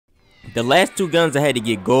The last two guns I had to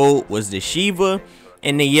get gold was the Shiva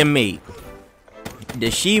and the M8.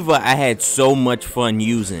 The Shiva I had so much fun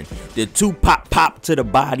using. The 2 pop to the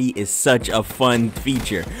body is such a fun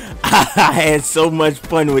feature. I had so much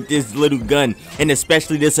fun with this little gun, and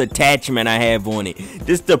especially this attachment I have on it.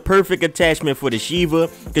 This is the perfect attachment for the Shiva,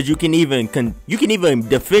 because you can even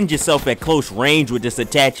defend yourself at close range with this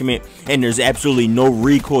attachment, and there's absolutely no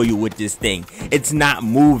recoil with this thing. It's not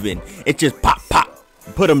moving. It just pop,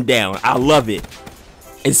 put them down. I love it.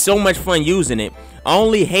 It's so much fun using it. I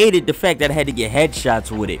only hated the fact that I had to get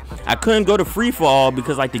headshots with it. I couldn't go to free for all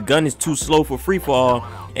because like the gun is too slow for free for all,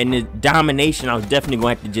 and the domination I was definitely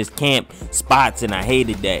going to have to just camp spots, and I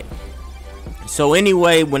hated that. So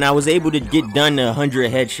anyway, when I was able to get done to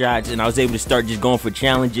 100 headshots and I was able to start just going for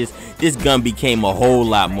challenges, this gun became a whole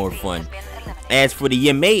lot more fun. As for the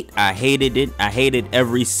M8, I hated it. I hated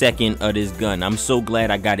every second of this gun. I'm so glad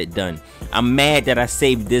I got it done. I'm mad that I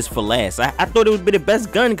saved this for last. I thought it would be the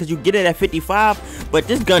best gun because you get it at 55, but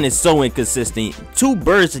this gun is so inconsistent. 2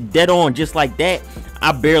 bursts dead on just like that.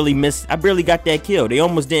 I barely got that kill. They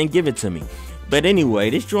almost didn't give it to me. But anyway,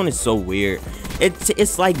 this joint is so weird.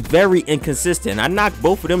 It's like very inconsistent. I knocked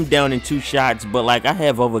both of them down in 2 shots, but like I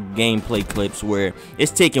have other gameplay clips where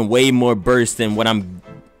it's taking way more bursts than what I'm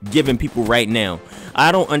giving people right now.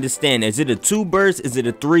 I don't understand. Is it a 2 burst? Is it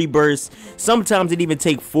a 3 burst? Sometimes it even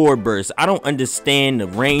take 4 bursts. I don't understand the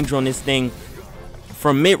range on this thing.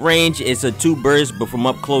 From mid range it's a 2 burst, but from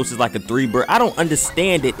up close it's like a 3 burst. I don't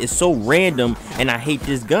understand it. It's so random, and I hate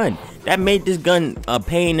this gun. That made this gun a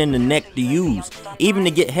pain in the neck to use. Even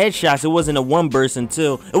to get headshots, it wasn't a 1 burst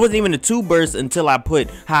until it wasn't even a 2 burst until I put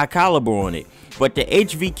high caliber on it. But the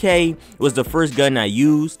HVK was the first gun I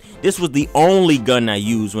used. This was the only gun I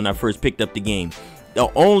used when I first picked up the game.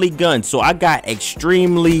 The only gun. So I got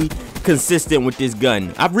extremely consistent with this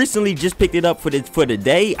gun. I've recently just picked it up for the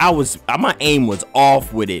day. My aim was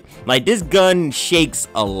off with it. Like, this gun shakes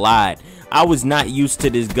a lot. I was not used to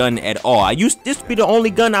this gun at all. This to be the only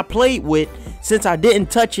gun I played with since I didn't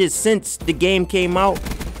touch it since the game came out.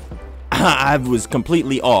 I was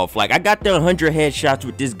completely off. Like, I got the 100 headshots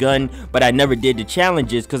with this gun, but I never did the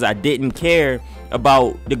challenges because I didn't care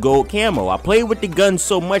about the gold camo. I played with the gun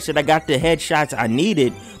so much that I got the headshots I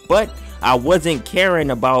needed, but I wasn't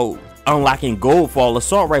caring about unlocking gold for all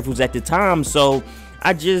assault rifles at the time, so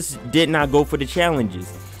I just did not go for the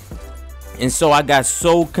challenges. And so I got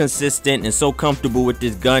so consistent and so comfortable with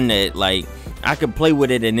this gun that like I could play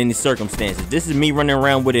with it in any circumstances. This is me running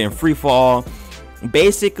around with it in free fall.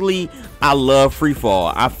 Basically, I love free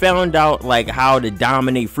fall. I found out like how to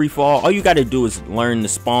dominate free fall. All you got to do is learn the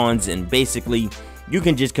spawns, and basically you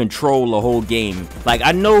can just control the whole game. Like,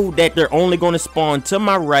 I know that they're only going to spawn to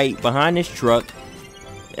my right behind this truck,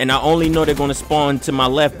 and I only know they're going to spawn to my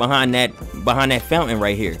left behind that fountain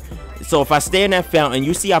right here. So if I stay in that fountain,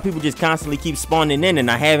 you see how people just constantly keep spawning in,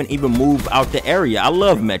 and I haven't even moved out the area. I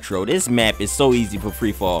love Metro. This map is so easy for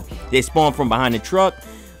free fall. They spawn from behind the truck.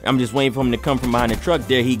 I'm just waiting for him to come from behind the truck.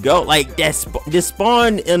 There he go. Like, this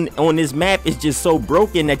spawn on this map is just so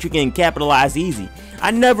broken that you can capitalize easy. I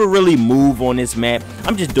never really move on this map.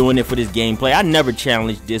 I'm just doing it for this gameplay. I never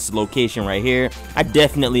challenge this location right here. I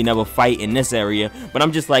definitely never fight in this area. But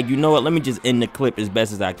I'm just like, you know what? Let me just end the clip as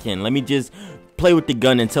best as I can. Let me just play with the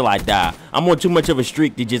gun until I die. I'm on too much of a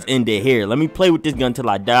streak to just end it here. Let me play with this gun until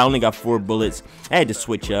I die. I only got 4 bullets. I had to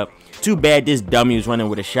switch up. Too bad this dummy was running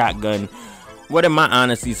with a shotgun. What am I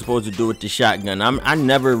honestly supposed to do with the shotgun? I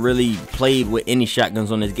never really played with any shotguns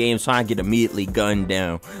on this game, so I get immediately gunned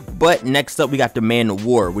down. But next up, we got the Man of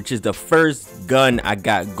War, which is the first gun I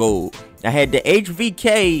got gold. I had the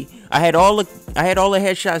HVK. I had all the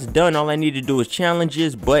headshots done. All I needed to do was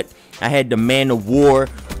challenges, but I had the Man of War,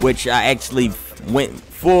 which I actually went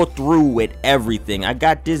full through with everything. I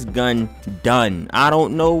got this gun done. I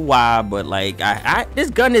don't know why, but like this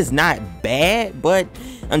gun is not bad, but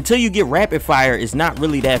until you get rapid fire, it's not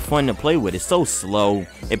really that fun to play with. It's so slow.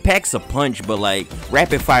 It packs a punch, but like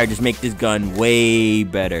rapid fire just makes this gun way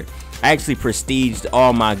better. I actually prestiged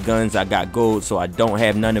all my guns. I got gold, so I don't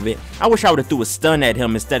have none of it. I wish I would have threw a stun at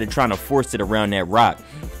him instead of trying to force it around that rock.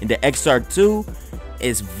 And the XR2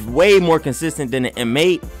 is way more consistent than the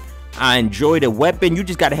M8. I enjoy the weapon. You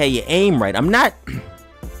just gotta have your aim right. I'm not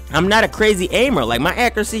a crazy aimer. Like, my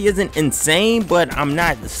accuracy isn't insane, but I'm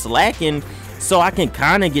not slacking, so I can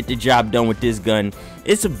kind of get the job done with this gun.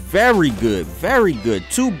 It's very good, very good.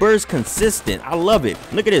 2 bursts consistent. I love it.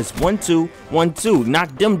 Look at this. 1 2 1 2.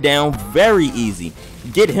 Knock them down very easy.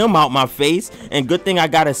 Get him out my face, and good thing I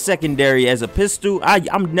got a secondary as a pistol.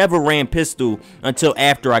 I'm never ran pistol until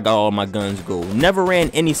after I got all my guns gold. Never ran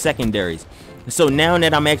any secondaries. So now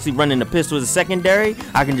that I'm actually running the pistol as a secondary,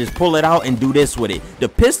 I can just pull it out and do this with it. The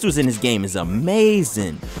pistols in this game is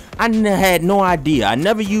amazing. I had no idea. I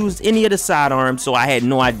never used any of the sidearms, so I had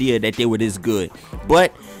no idea that they were this good.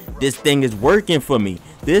 But this thing is working for me.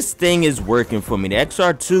 This thing is working for me. The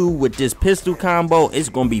XR2 with this pistol combo, it's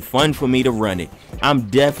going to be fun for me to run it. I'm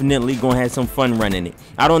definitely going to have some fun running it.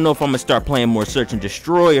 I don't know if I'm going to start playing more Search and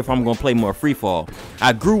Destroy, if I'm going to play more Free Fall.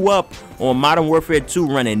 I grew up on Modern Warfare 2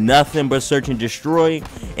 running nothing but Search and Destroy.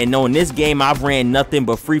 And on this game, I've ran nothing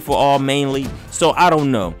but Free For All mainly. So I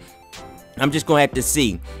don't know. I'm just gonna have to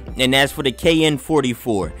see. And as for the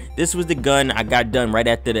KN-44, this was the gun I got done right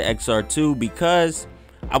after the XR2 because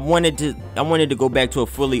I wanted to go back to a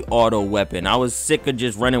fully auto weapon. I was sick of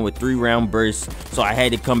just running with 3-round bursts, so I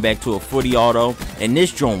had to come back to a fully auto. And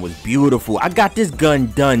this drone was beautiful. I got this gun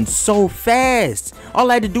done so fast. All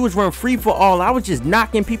I had to do was run Free For All. I was just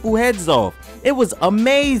knocking people's heads off. It was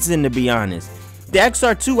amazing, to be honest. The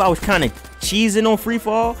XR2, I was kind of cheesing on Free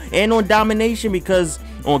For All and on Domination because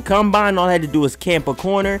on Combine, all I had to do was camp a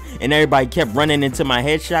corner and everybody kept running into my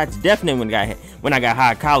headshots. Definitely when I got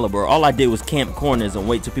high caliber, all I did was camp corners and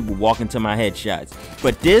wait till people walk into my headshots.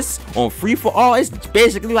 But this, on Free For All, it's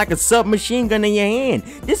basically like a submachine gun in your hand.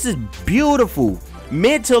 This is beautiful.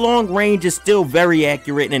 Mid to long range is still very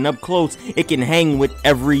accurate, and up close, it can hang with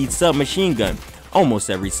every submachine gun. Almost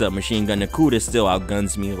every submachine gun. The CoD still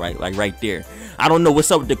outguns me right there. I don't know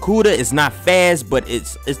what's up with the CoD. It's not fast, but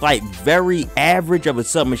it's like very average of a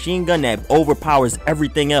submachine gun that overpowers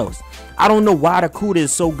everything else. I don't know why the CoD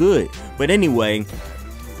is so good. But anyway,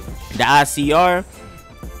 the ICR,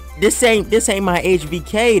 this ain't my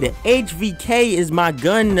HVK. The HVK is my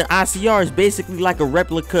gun. The ICR is basically like a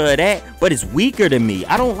replica of that, but it's weaker than me.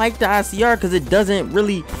 I don't like the ICR because it doesn't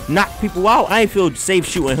really knock people out. I ain't feel safe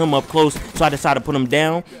shooting him up close, so I decided to put him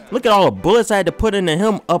down. Look at all the bullets I had to put into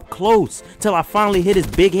him up close till I finally hit his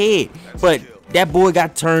big head. But that boy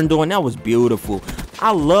got turned on. That was beautiful.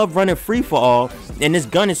 I love running Free For All, and this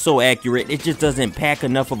gun is so accurate. It just doesn't pack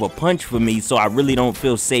enough of a punch for me, so I really don't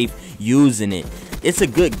feel safe using it. It's a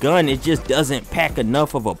good gun, it just doesn't pack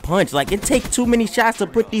enough of a punch. Like, it takes too many shots to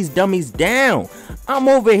put these dummies down. I'm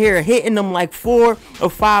over here hitting them like 4 or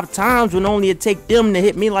 5 times when only it take them to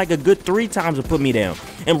hit me like a good 3 times to put me down.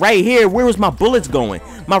 And right here, where was my bullets going?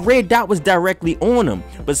 My red dot was directly on them.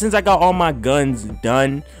 But since I got all my guns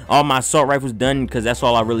done, all my assault rifles done, because that's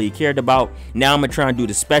all I really cared about, now I'm gonna try and do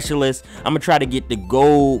the specialist. I'm gonna try to get the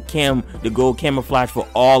gold camouflage for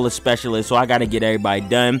all the specialists, so I gotta get everybody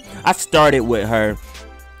done. I started with her.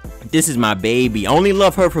 This is my baby. I only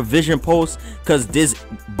love her for vision pulse because this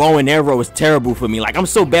bow and arrow is terrible for me. Like, I'm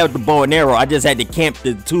so bad with the bow and arrow, I just had to camp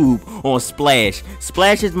the tube on Splash.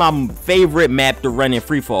 Splash is my favorite map to run in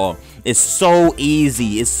Free For All. It's so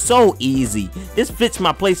easy. It's so easy. This fits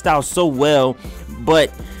my playstyle so well,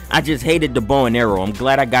 but I just hated the bow and arrow. I'm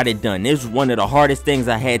glad I got it done. This was one of the hardest things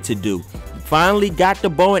I had to do. Finally got the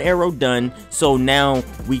bow and arrow done, so now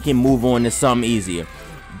we can move on to something easier.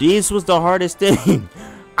 This was the hardest thing.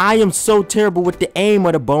 I am so terrible with the aim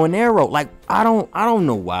of the bow and arrow. Like, I don't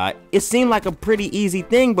know why. It seemed like a pretty easy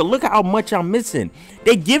thing, but look how much I'm missing.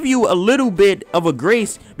 They give you a little bit of a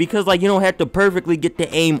grace because, like, you don't have to perfectly get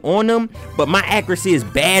the aim on them, but my accuracy is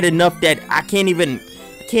bad enough that I can't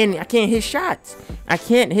hit shots. I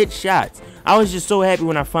can't hit shots. I was just so happy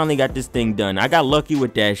when I finally got this thing done. I got lucky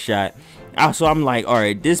with that shot. So I'm like,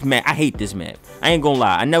 alright, this map, I hate this map. I ain't gonna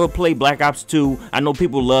lie, I never played Black Ops 2. I know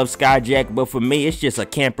people love Skyjack, but for me, it's just a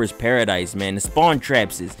camper's paradise, man. The spawn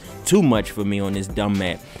traps is too much for me on this dumb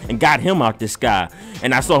map. And got him out the sky.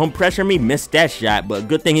 And I saw him pressure me, missed that shot, but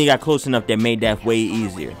good thing he got close enough that made that way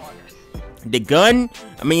easier. The gun,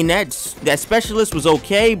 I mean, that specialist was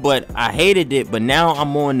okay, but I hated it. But now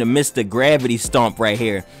I'm on the Mr. Gravity Stomp right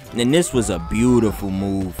here. And this was a beautiful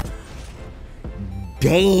move.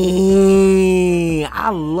 Dang, I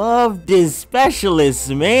love this specialist,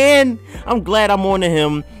 man. I'm glad I'm on to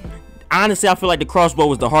him. Honestly, I feel like the crossbow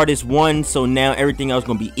was the hardest one, so now everything else is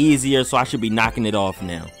gonna be easier, so I should be knocking it off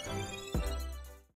now.